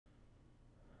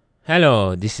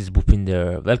Hello, this is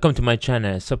Bhupinder. Welcome to my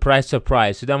channel. Surprise,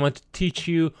 surprise. Today I'm going to teach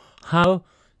you how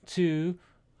to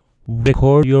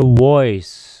record your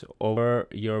voice over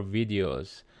your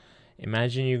videos.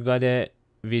 Imagine you got a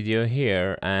video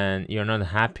here and you're not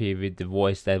happy with the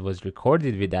voice that was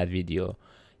recorded with that video.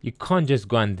 You can't just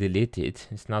go and delete it.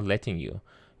 It's not letting you.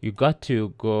 You got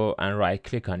to go and right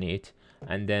click on it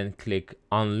and then click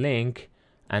on link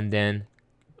and then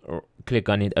click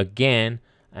on it again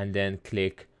and then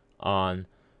click on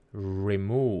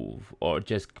remove, or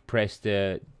just press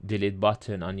the delete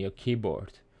button on your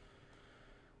keyboard.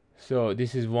 So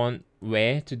this is one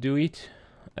way to do it,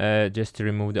 just to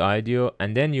remove the audio,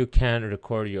 and then you can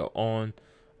record your own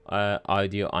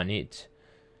audio on it.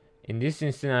 In this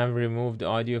instance, I've removed the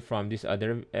audio from these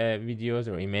other videos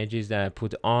or images that I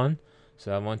put on,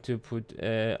 so I want to put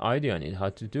audio on it. How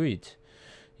to do it?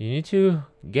 You need to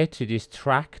get to this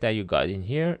track that you got in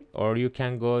here, or you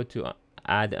can go to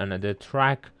add another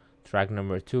track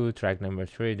number 2, track number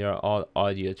 3. They're all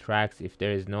audio tracks. If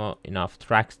there is no enough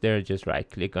tracks there, just right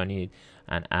click on it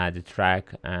and add a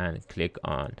track and click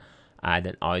on add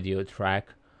an audio track.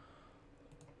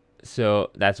 So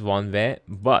that's one way,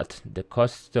 but the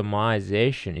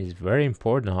customization is very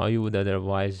important, how you would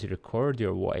otherwise record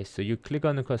your voice. So you click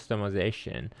on the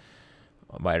customization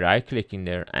by right clicking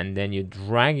there, and then you're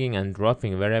dragging and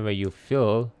dropping wherever you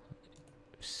feel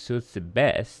suits the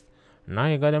best. Now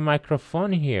you got a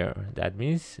microphone here. That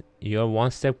means you're one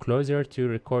step closer to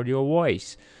record your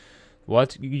voice.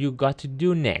 What you got to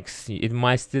do next? It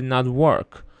might still not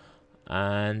work,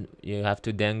 and you have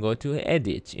to then go to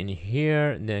edit in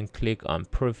here, then click on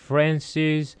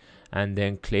preferences, and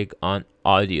then click on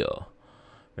audio.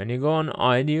 When you go on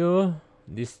audio,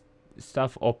 this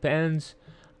stuff opens,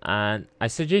 and I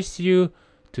suggest you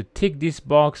to tick this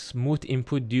box, smooth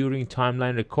input during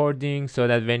timeline recording, so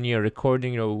that when you're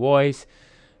recording your voice,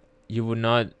 you will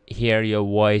not hear your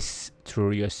voice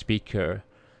through your speaker.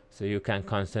 So you can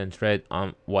concentrate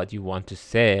on what you want to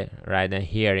say rather than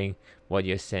hearing what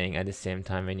you're saying at the same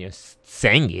time when you're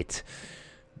saying it.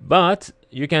 But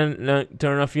you can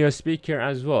turn off your speaker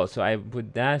as well. So I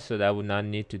put that so that I would not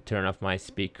need to turn off my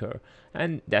speaker.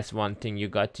 And that's one thing you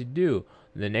got to do.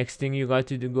 The next thing you got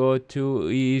to go to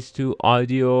is to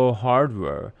audio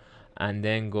hardware, and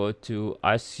then go to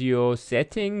SEO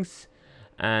settings,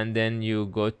 and then you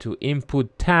go to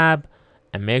input tab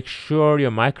and make sure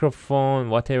your microphone,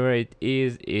 whatever it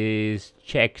is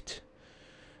checked.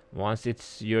 Once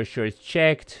you're sure it's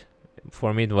checked,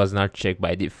 for me it was not checked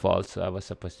by default, so I was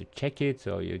supposed to check it.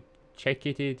 So you check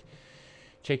it,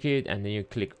 and then you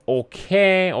click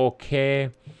OK,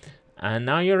 and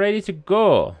now you're ready to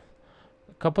go.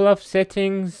 Couple of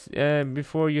settings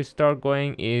before you start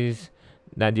going is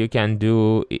that you can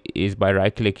do is by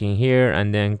right clicking here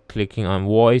and then clicking on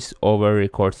voice over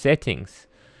record settings.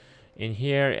 In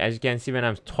here, as you can see, when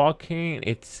I'm talking,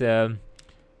 it's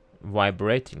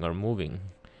vibrating or moving,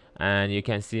 and you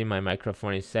can see my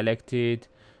microphone is selected.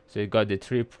 So it got the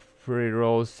 3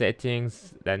 pre-roll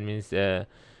settings. That means 3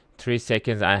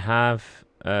 seconds I have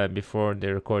before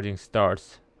the recording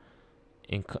starts.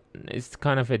 It's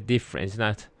kind of a difference.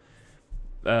 Not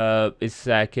it's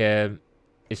like it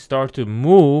starts to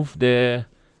move the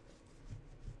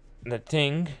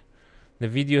thing, the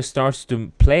video starts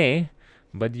to play,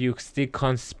 but you still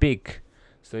can't speak.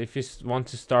 So if you want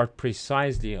to start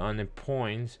precisely on a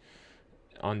point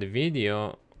on the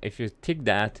video, if you tick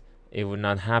that, it would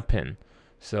not happen.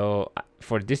 So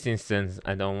for this instance,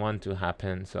 I don't want to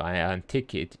happen, so I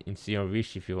untick it. It's your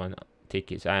wish if you want to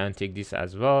tick it. So I untick this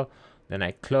as well. Then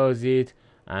I close it.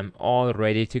 I'm all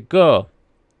ready to go.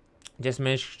 Just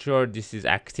make sure this is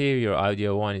active, your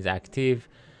audio one is active.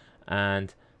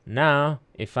 And now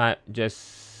if I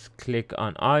just click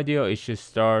on audio, it should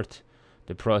start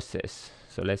the process.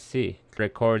 So let's see.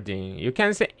 Recording. You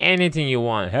can say anything you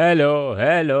want.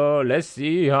 Hello, let's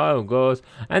see how it goes.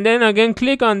 And then again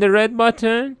click on the red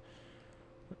button,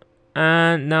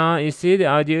 and now you see the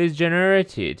audio is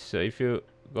generated. So if you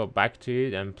go back to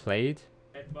it and play it,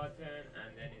 button,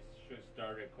 and then it should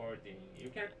start recording.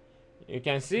 You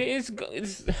can see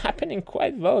it's happening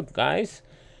quite well, guys.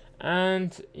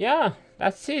 And yeah,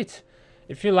 that's it.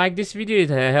 If you like this video, it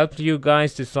helped you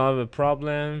guys to solve a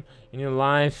problem in your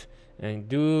life, and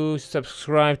do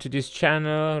subscribe to this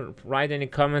channel. Write any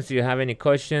comments if you have any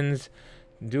questions.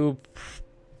 Do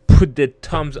put the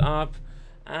thumbs up,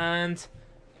 and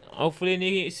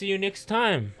hopefully see you next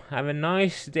time. Have a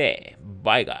nice day.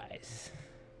 Bye, guys.